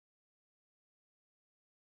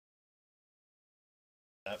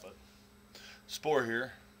But Spore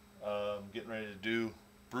here, getting ready to do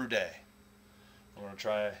brew day. I'm going to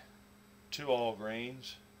try 2 all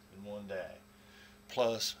grains in one day.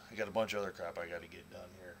 Plus, I got a bunch of other crap I got to get done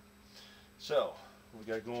here. So, what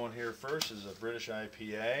we got going here first is a British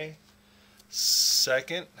IPA.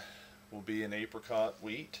 Second will be an Apricot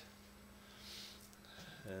Wheat.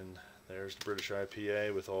 And there's the British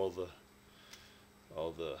IPA with all the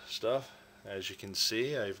stuff. As you can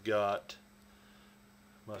see, I've got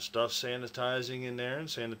my stuff sanitizing in there and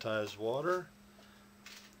sanitized water.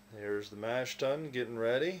 Here's the mash tun getting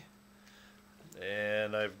ready,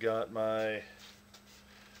 and I've got my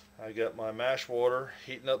mash water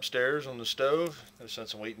heating upstairs on the stove.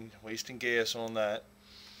 Since I'm wasting gas on that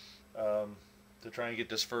to try and get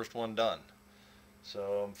this first one done.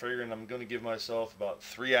 So I'm figuring I'm going to give myself about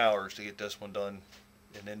 3 hours to get this one done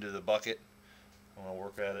and into the bucket. I'm going to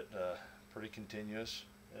work at it pretty continuous,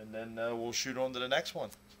 and then we'll shoot on to the next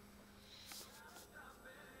one.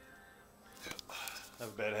 I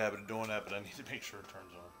have a bad habit of doing that, but I need to make sure it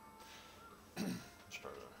turns on.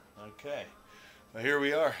 Start over. Okay, well, here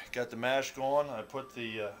we are. Got the mash going. I put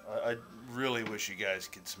the. I really wish you guys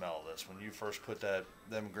could smell this when you first put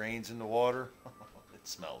them grains in the water. It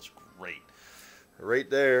smells great. Right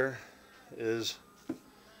there is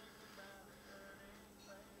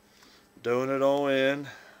doing it all in.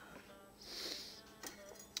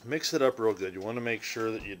 Mix it up real good. You want to make sure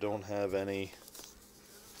that you don't have any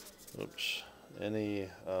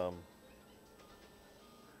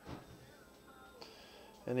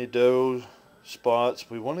dough spots.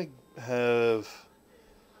 We want to have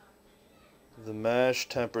the mash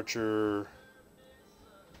temperature.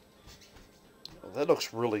 Well, that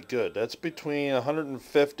looks really good. That's between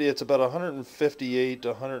 150, it's about 158 to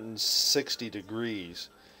 160 degrees,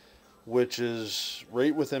 which is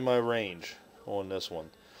right within my range on this one.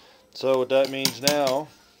 So what that means now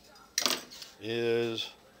is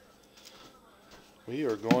we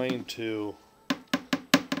are going to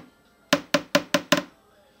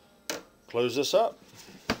close this up.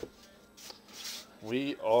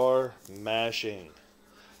 We are mashing.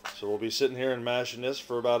 So we'll be sitting here and mashing this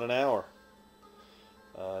for about an hour.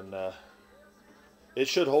 And it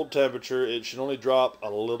should hold temperature. It should only drop a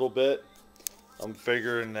little bit. I'm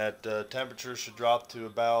figuring that temperature should drop to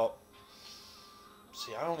about,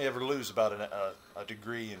 see, I only ever lose about a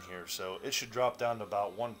degree in here, so it should drop down to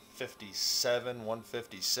about 157,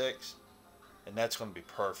 156, and that's going to be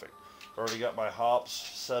perfect. I've already got my hops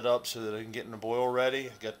set up so that I can get in the boil ready.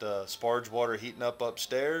 I got the sparge water heating up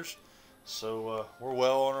upstairs, so we're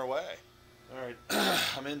well on our way. All right,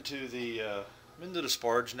 I'm into the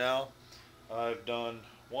sparge now. I've done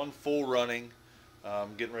one full running.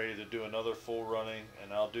 I'm getting ready to do another full running,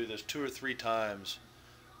 and I'll do this 2 or 3 times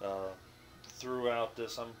throughout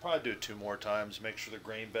this. I'm probably do it 2 more times, make sure the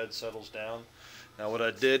grain bed settles down. Now what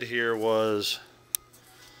I did here was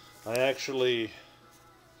I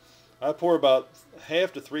pour about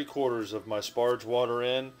half to 3/4 of my sparge water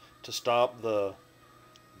in to stop the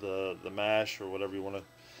mash, or whatever you want to,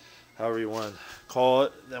 however you want to call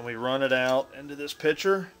it. Then we run it out into this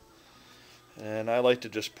pitcher, and I like to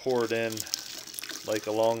just pour it in like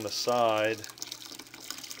along the side.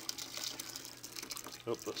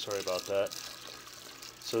 Oops, sorry about that.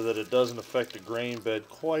 So that it doesn't affect the grain bed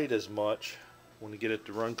quite as much. Want to get it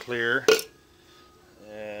to run clear,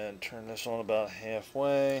 and turn this on about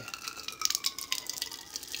halfway.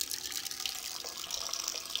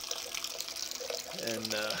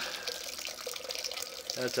 And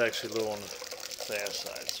that's actually a little on the fast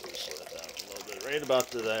side, so we'll slow it down a little bit. Right about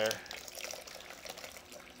to there.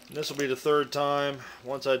 And this will be the 3rd time.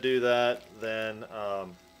 Once I do that, then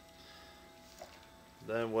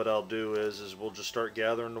what I'll do is we'll just start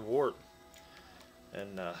gathering the wort,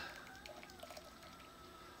 and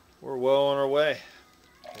we're well on our way.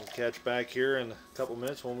 We'll catch back here in a couple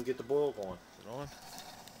minutes when we get the boil going. Is it on?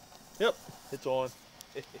 Yep, it's on.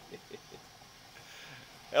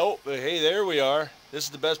 Oh, hey, there we are. This is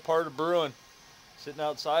the best part of brewing. Sitting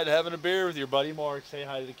outside having a beer with your buddy Mark. Say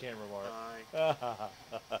hi to the camera, Mark. Hi.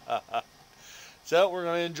 So we're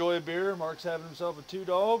going to enjoy a beer. Mark's having himself a 2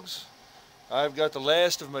 dogs. I've got the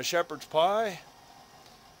last of my shepherd's pie.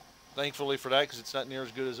 Thankfully for that, because it's not near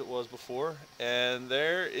as good as it was before. And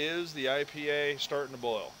there is the IPA starting to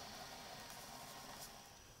boil.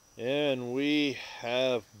 And we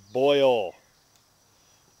have boil.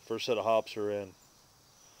 First set of hops are in.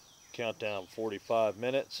 Countdown 45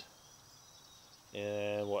 minutes.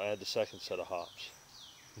 And we'll add the second set of hops.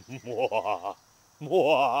 Mwah.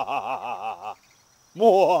 Mwah.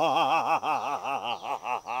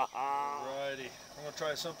 Alrighty, I'm going to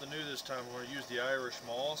try something new this time. We're going to use the Irish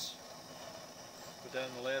moss. Put that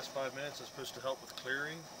in the last 5 minutes. It's supposed to help with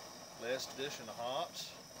clearing. Last addition of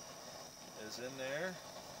hops is in there.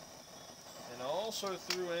 And I also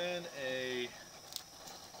threw in a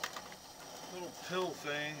little pill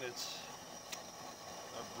thing that's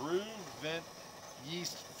a Brew vent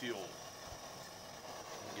yeast fuel.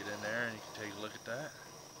 Get in there and you can take a look at that.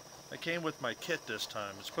 That came with my kit this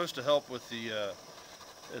time. It's supposed to help with the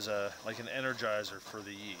like an energizer for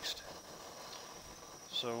the yeast.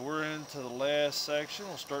 So we're into the last section.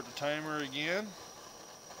 We'll start the timer again.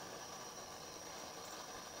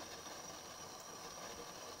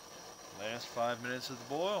 Last 5 minutes of the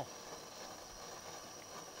boil.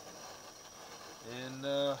 And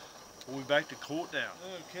we'll be back to cool it down.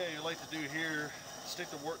 Okay, I like to do here, stick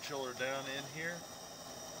the wort chiller down in here.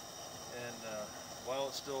 And while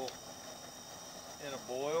it's still in a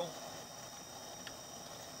boil,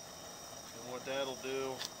 and what that'll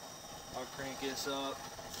do, I'll crank this up,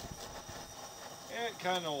 and it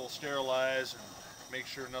kind of will sterilize and make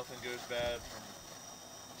sure nothing goes bad from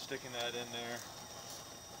sticking that in there.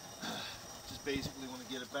 Just basically want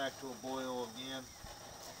to get it back to a boil again.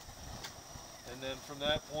 And then from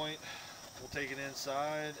that point, we'll take it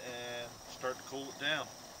inside and start to cool it down.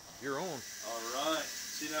 You're on. All right.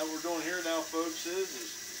 See, now what we're doing here now, folks, is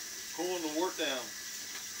cooling the wort down.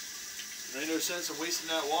 There ain't no sense of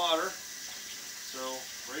wasting that water. So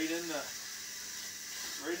right in the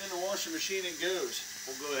washing machine it goes.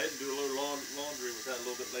 We'll go ahead and do a little laundry with that a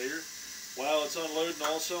little bit later. While it's unloading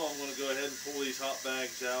also, I'm going to go ahead and pull these hot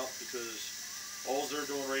bags out because all they're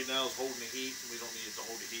doing right now is holding the heat, and we don't need it to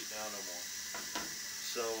hold the heat down no more.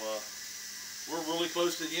 So we're really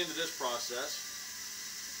close to the end of this process.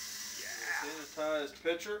 Yeah. Sanitized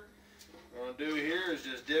pitcher. What I'm going to do here is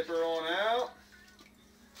just dip her on out.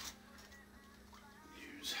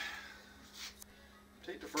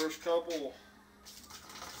 Take the first couple,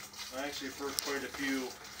 actually first quite a few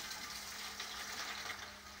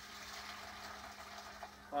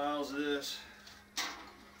piles of this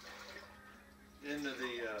into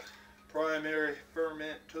the primary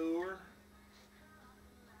fermentor.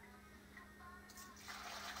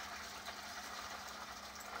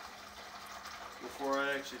 Before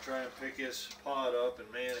I actually try and pick this pot up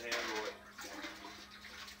and manhandle it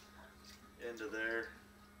into there.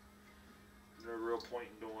 No real point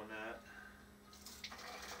in doing that.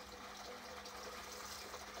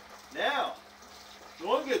 Now, the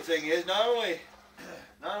one good thing is not only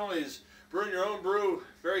is brewing your own brew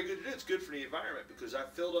very good to do, it's good for the environment because I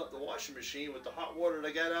filled up the washing machine with the hot water that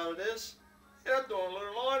I got out of this. And I'm doing a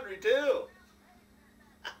little laundry too.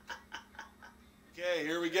 Okay,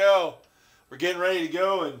 here we go. We're getting ready to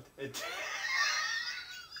go and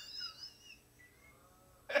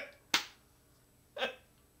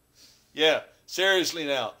yeah, seriously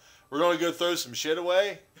now. We're going to go throw some shit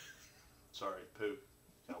away. Sorry, poop.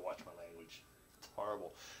 Gotta watch my language. It's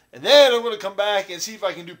horrible. And then I'm going to come back and see if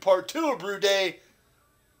I can do part 2 of Brew Day.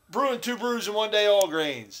 Brewing 2 brews in 1 day, all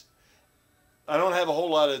grains. I don't have a whole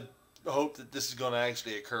lot of hope that this is going to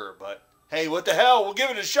actually occur, but hey, what the hell? We'll give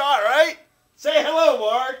it a shot, right? Say hello,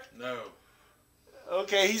 Mark. No.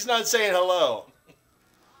 Okay, he's not saying hello.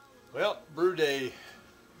 Well, Brew Day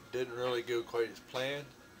didn't really go quite as planned.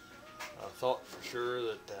 I thought for sure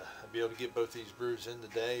that I'd be able to get both these brews in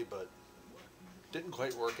today, but it didn't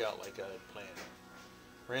quite work out like I had planned.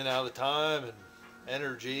 Ran out of time and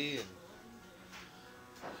energy, and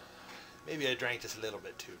maybe I drank just a little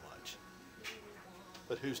bit too much.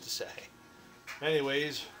 But who's to say?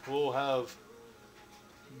 Anyways, we'll have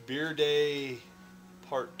Beer Day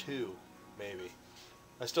Part 2, maybe.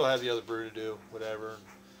 I still have the other brew to do, whatever.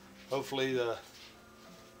 Hopefully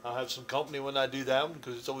I'll have some company when I do that one,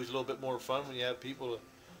 because it's always a little bit more fun when you have people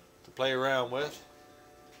to play around with.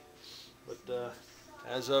 But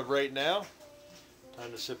as of right now,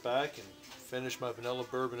 time to sit back and finish my vanilla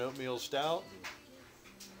bourbon oatmeal stout and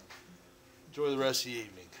enjoy the rest of the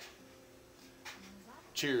evening.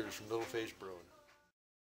 Cheers from Little Face Brewing.